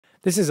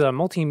This is a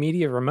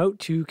multimedia remote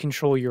to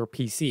control your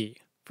PC.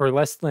 For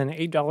less than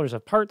 $8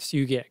 of parts,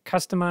 you get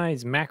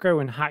customized macro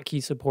and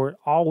hotkey support,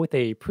 all with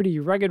a pretty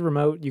rugged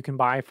remote you can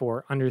buy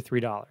for under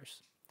 $3.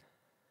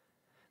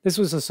 This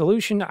was a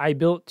solution I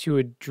built to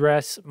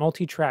address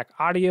multi-track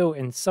audio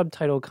and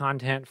subtitle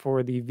content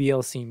for the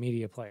VLC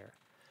media player.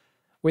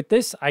 With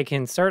this, I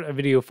can start a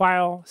video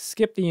file,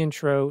 skip the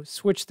intro,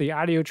 switch the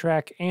audio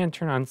track, and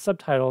turn on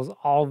subtitles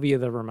all via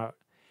the remote.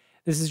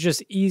 This is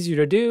just easier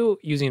to do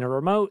using a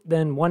remote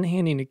than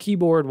one-handing a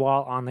keyboard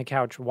while on the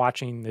couch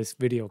watching this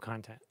video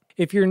content.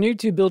 If you're new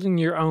to building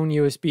your own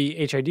USB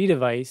HID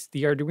device,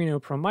 the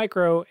Arduino Pro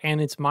Micro and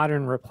its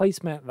modern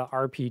replacement, the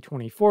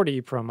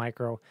RP2040 Pro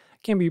Micro,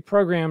 can be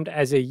programmed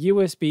as a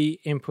USB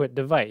input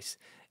device,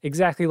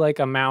 exactly like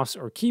a mouse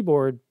or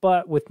keyboard,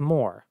 but with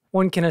more.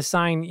 One can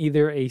assign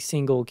either a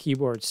single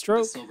keyboard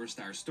stroke, Silver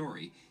Star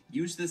story.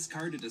 Use this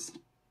card to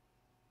display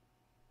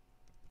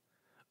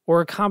or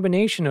a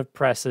combination of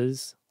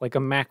presses, like a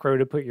macro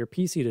to put your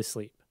PC to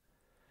sleep.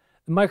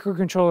 The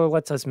microcontroller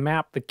lets us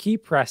map the key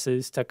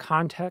presses to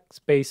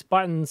context-based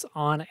buttons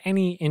on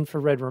any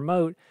infrared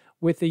remote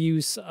with the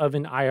use of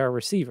an IR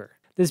receiver.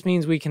 This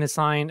means we can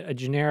assign a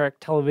generic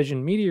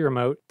television media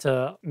remote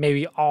to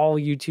maybe all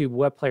YouTube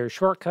web player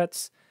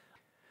shortcuts.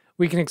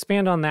 We can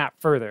expand on that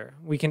further.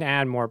 We can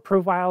add more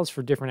profiles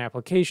for different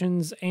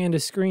applications and a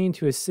screen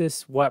to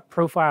assist what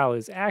profile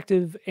is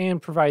active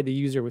and provide the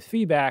user with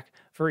feedback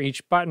for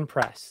each button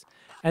press.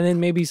 And then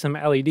maybe some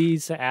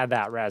LEDs to add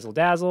that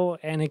razzle-dazzle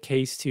and a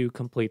case to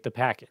complete the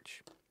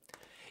package.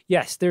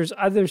 Yes, there's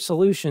other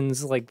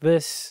solutions like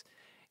this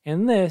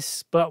and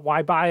this, but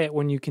why buy it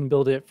when you can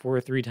build it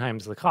for 3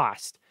 times the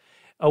cost?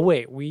 Oh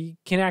wait, we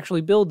can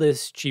actually build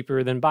this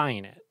cheaper than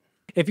buying it.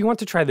 If you want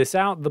to try this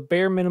out, the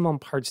bare minimum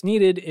parts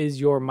needed is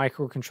your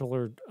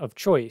microcontroller of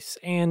choice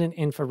and an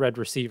infrared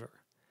receiver.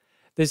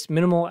 This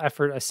minimal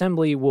effort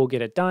assembly will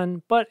get it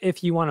done, but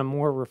if you want a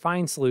more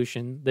refined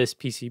solution, this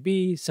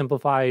PCB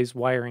simplifies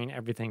wiring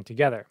everything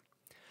together.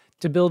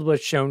 To build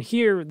what's shown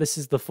here, this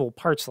is the full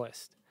parts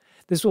list.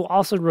 This will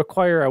also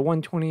require a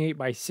 128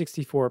 by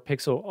 64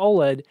 pixel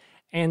OLED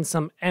and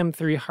some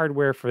M3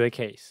 hardware for the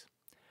case.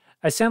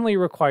 Assembly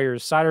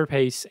requires solder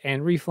paste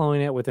and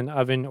reflowing it with an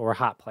oven or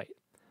hot plate.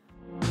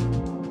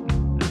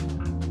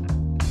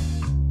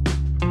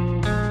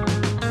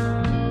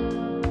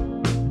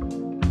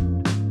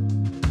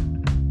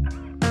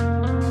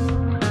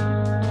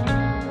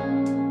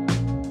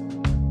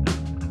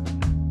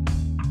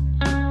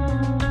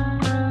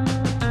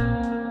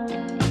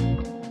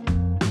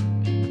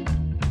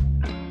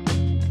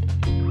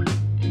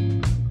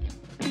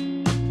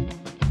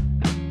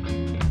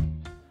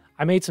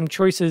 I made some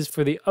choices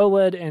for the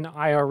OLED and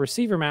IR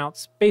receiver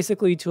mounts,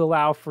 basically to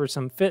allow for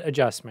some fit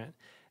adjustment.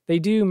 They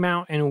do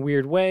mount in a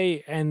weird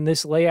way, and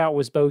this layout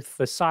was both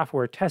the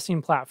software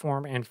testing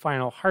platform and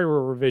final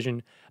hardware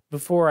revision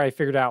before I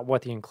figured out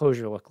what the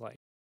enclosure looked like.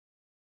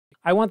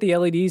 I want the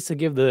LEDs to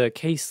give the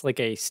case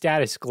like a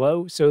status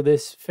glow, so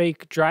this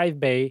fake drive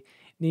bay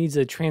needs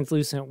a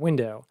translucent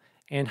window,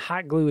 and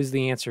hot glue is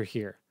the answer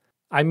here.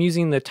 I'm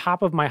using the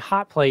top of my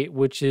hot plate,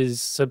 which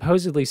is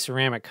supposedly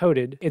ceramic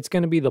coated. It's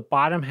going to be the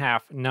bottom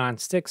half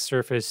non-stick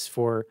surface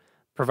for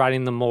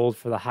providing the mold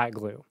for the hot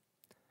glue.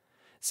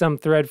 Some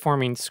thread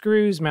forming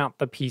screws mount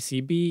the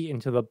PCB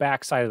into the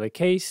back side of the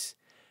case,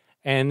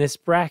 and this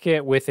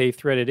bracket with a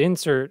threaded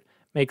insert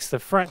makes the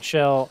front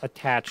shell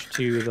attached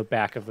to the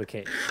back of the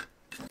case.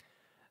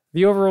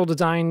 The overall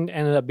design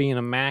ended up being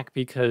a Mac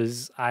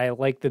because I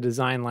like the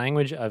design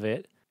language of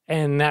it,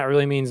 and that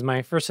really means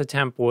my first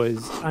attempt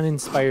was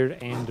uninspired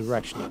and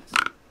directionless.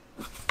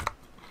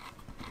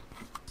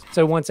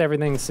 So once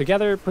everything's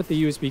together, put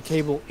the USB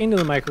cable into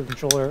the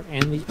microcontroller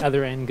and the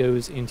other end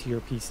goes into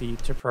your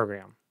PC to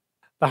program.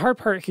 The hard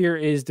part here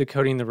is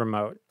decoding the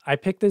remote. I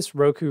picked this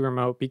Roku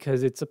remote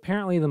because it's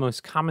apparently the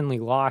most commonly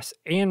lost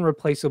and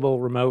replaceable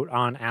remote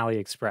on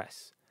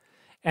AliExpress.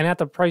 And at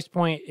the price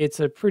point, it's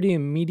a pretty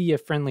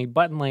media-friendly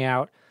button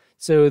layout,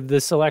 so the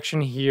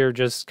selection here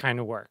just kind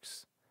of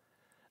works.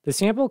 The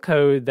sample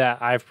code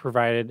that I've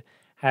provided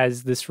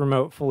has this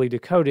remote fully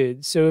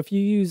decoded, so if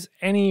you use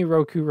any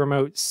Roku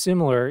remote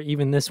similar,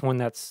 even this one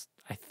that's,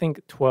 I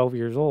think, 12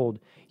 years old,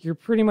 you're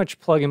pretty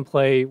much plug and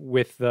play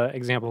with the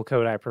example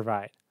code I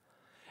provide.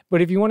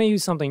 But if you want to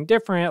use something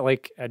different,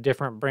 like a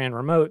different brand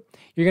remote,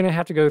 you're going to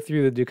have to go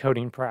through the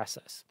decoding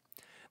process.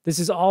 This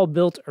is all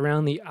built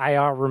around the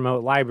IR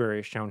remote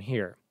library shown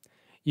here.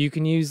 You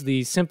can use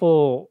the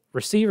simple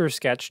receiver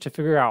sketch to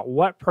figure out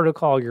what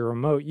protocol your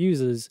remote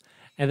uses,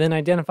 and then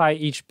identify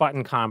each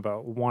button combo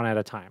one at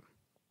a time.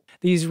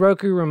 These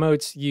Roku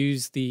remotes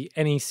use the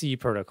NEC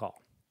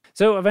protocol.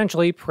 So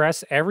eventually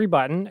press every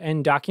button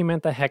and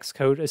document the hex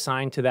code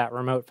assigned to that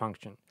remote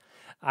function.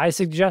 I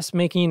suggest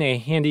making a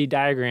handy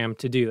diagram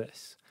to do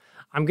this.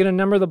 I'm going to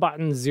number the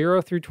buttons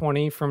 0 through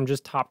 20 from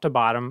just top to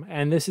bottom,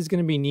 and this is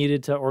going to be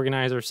needed to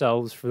organize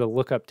ourselves for the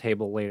lookup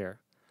table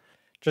later.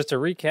 Just to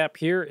recap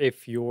here,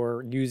 if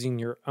you're using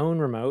your own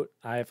remote,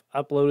 I've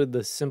uploaded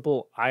the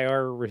simple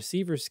IR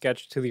receiver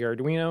sketch to the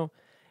Arduino,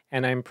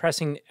 and I'm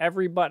pressing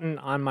every button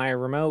on my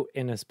remote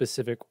in a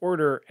specific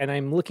order, and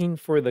I'm looking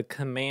for the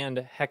command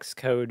hex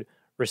code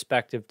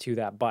respective to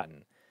that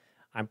button.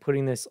 I'm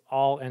putting this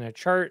all in a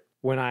chart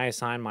when I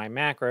assign my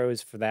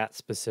macros for that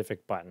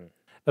specific button.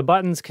 The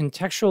button's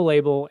contextual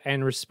label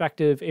and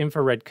respective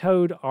infrared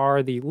code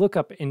are the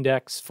lookup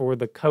index for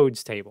the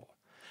codes table.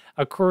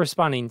 A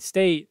corresponding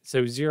state,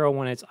 so 0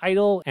 when it's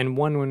idle and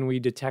 1 when we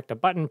detect a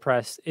button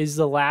press, is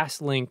the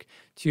last link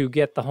to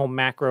get the whole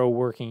macro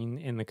working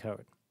in the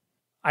code.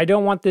 I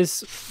don't want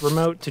this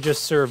remote to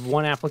just serve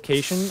one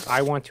application.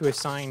 I want to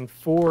assign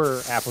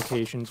 4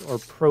 applications or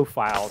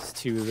profiles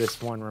to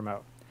this one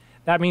remote.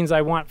 That means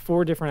I want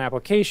 4 different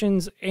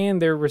applications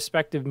and their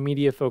respective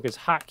media focus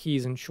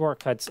hotkeys and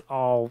shortcuts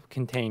all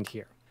contained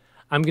here.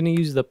 I'm going to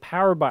use the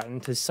power button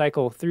to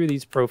cycle through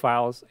these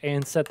profiles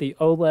and set the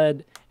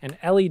OLED and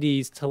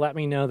LEDs to let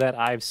me know that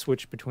I've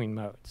switched between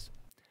modes.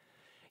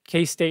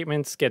 Case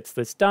statements gets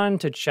this done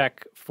to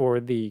check for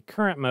the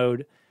current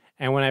mode,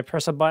 and when I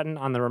press a button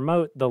on the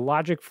remote, the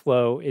logic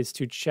flow is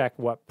to check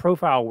what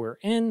profile we're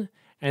in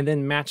and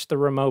then match the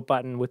remote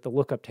button with the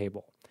lookup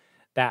table.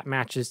 That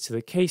matches to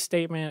the case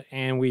statement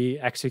and we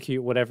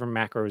execute whatever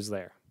macro is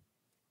there.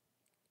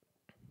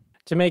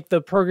 To make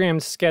the program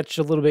sketch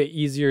a little bit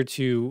easier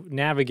to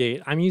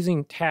navigate, I'm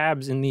using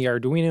tabs in the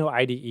Arduino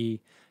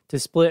IDE to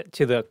split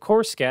to the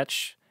core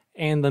sketch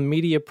and the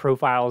media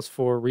profiles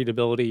for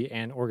readability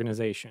and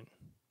organization.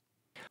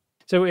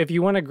 So if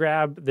you want to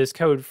grab this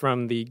code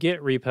from the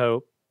Git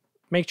repo,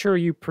 make sure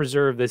you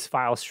preserve this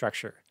file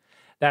structure.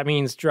 That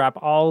means drop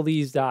all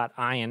these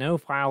 .ino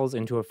files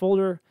into a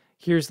folder.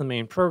 Here's the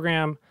main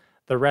program.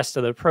 The rest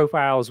of the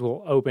profiles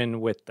will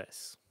open with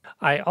this.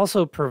 I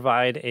also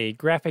provide a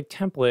graphic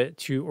template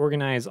to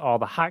organize all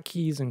the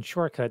hotkeys and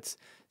shortcuts,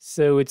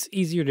 so it's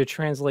easier to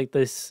translate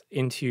this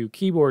into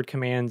keyboard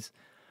commands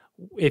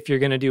if you're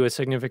going to do a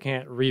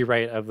significant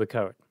rewrite of the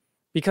code.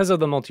 Because of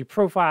the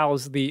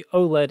multi-profiles, the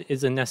OLED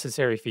is a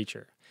necessary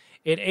feature.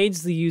 It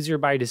aids the user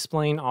by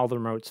displaying all the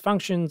remote's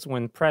functions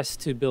when pressed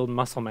to build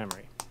muscle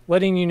memory.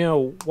 Letting you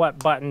know what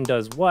button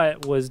does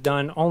what was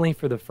done only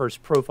for the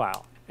first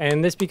profile.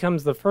 And this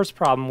becomes the first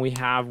problem we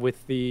have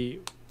with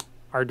the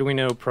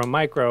Arduino Pro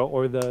Micro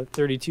or the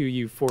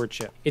 32U4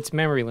 chip, its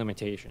memory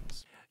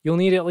limitations. You'll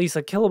need at least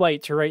a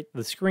kilobyte to write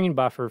the screen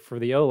buffer for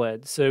the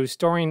OLED, so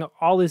storing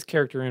all this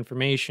character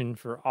information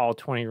for all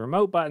 20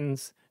 remote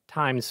buttons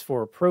times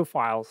 4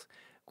 profiles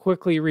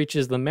quickly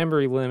reaches the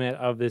memory limit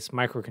of this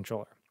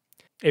microcontroller.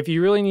 If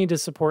you really need to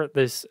support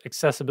this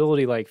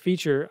accessibility-like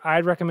feature,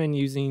 I'd recommend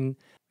using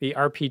the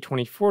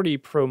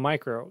RP2040 Pro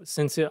Micro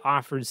since it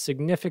offers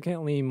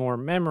significantly more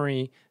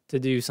memory to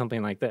do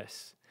something like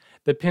this.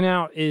 The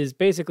pinout is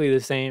basically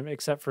the same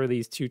except for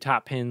these 2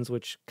 top pins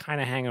which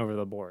kind of hang over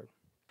the board.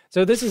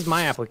 So this is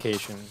my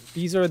application.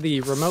 These are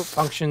the remote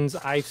functions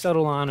I've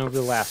settled on over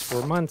the last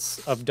 4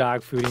 months of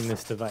dogfooding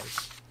this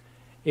device.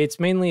 It's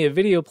mainly a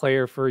video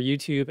player for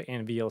YouTube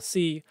and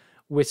VLC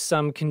with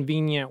some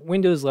convenient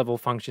Windows level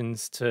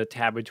functions to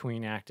tab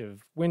between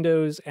active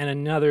windows and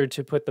another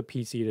to put the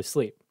PC to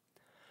sleep.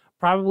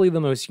 Probably the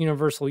most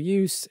universal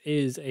use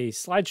is a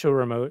slideshow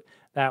remote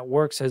that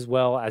works as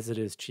well as it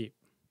is cheap.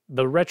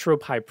 The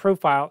RetroPie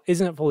profile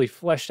isn't fully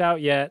fleshed out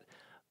yet,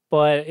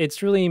 but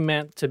it's really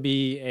meant to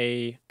be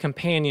a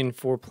companion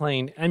for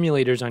playing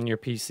emulators on your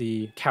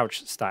PC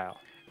couch style.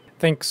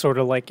 Think sort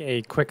of like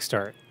a quick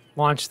start.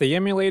 Launch the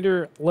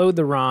emulator, load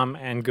the ROM,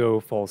 and go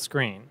full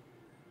screen.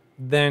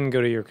 Then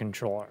go to your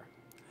controller.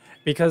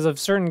 Because of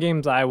certain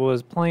games I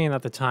was playing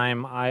at the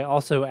time, I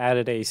also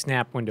added a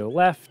snap window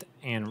left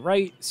and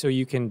right so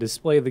you can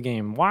display the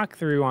game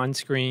walkthrough on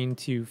screen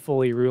to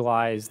fully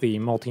realize the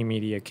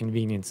multimedia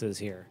conveniences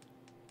here.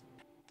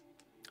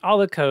 All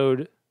the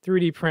code,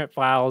 3D print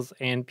files,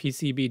 and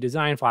PCB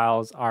design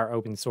files are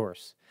open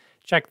source.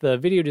 Check the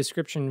video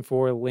description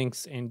for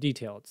links and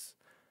details.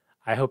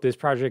 I hope this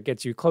project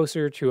gets you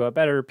closer to a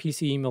better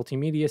PC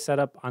multimedia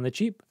setup on the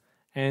cheap,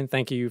 and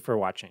thank you for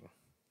watching.